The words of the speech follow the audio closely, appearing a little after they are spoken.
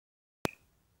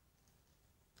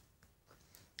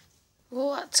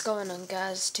What's going on,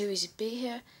 guys? Too Easy to Be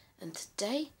here, and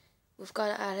today we've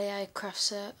got an Alia craft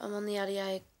server. I'm on the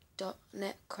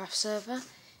alia.net craft server,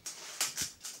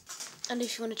 and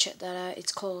if you want to check that out,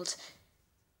 it's called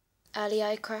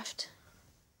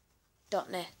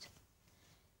aliacraft.net,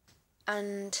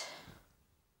 and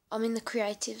I'm in the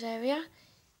creative area,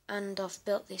 and I've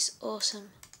built this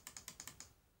awesome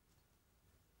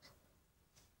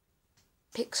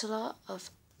pixel art of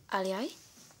Alia.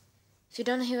 If you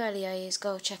don't know who Alia is,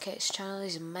 go check out his channel.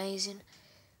 He's amazing.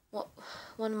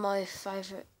 One of my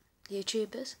favourite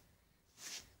YouTubers.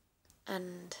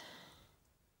 And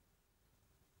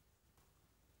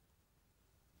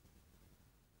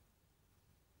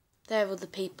they're other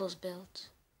people's builds.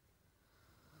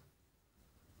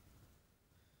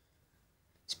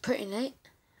 It's pretty neat.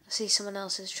 I see someone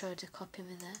else has tried to copy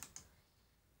me there.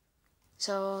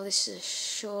 So this is a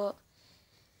short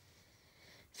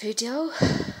video.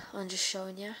 I'm just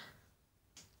showing you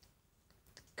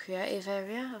the creative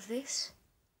area of this,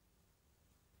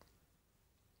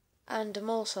 and I'm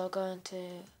also going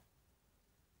to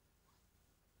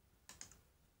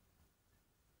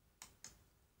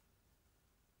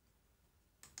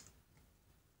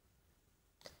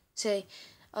say,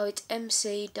 it's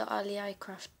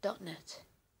mc.aliacraft.net,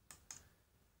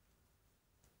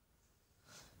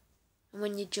 and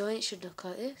when you join it should look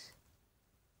like this.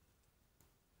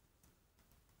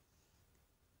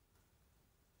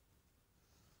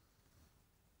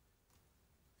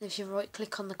 If you right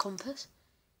click on the compass,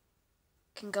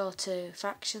 you can go to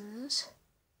factions,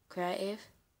 creative,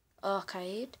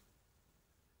 arcade,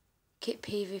 kit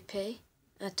PvP,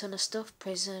 and a ton of stuff,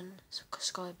 prison,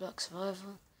 skyblock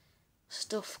survival,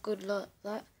 stuff good like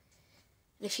that.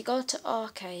 And if you go to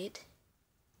arcade,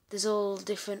 there's all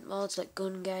different modes like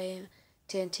gun game,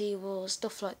 TNT wars,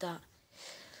 stuff like that.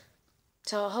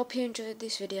 So I hope you enjoyed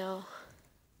this video.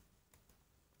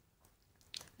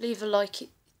 Leave a like.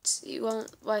 It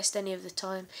won't waste any of the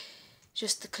time,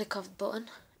 just to click off the button,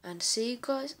 and see you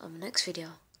guys on the next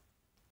video.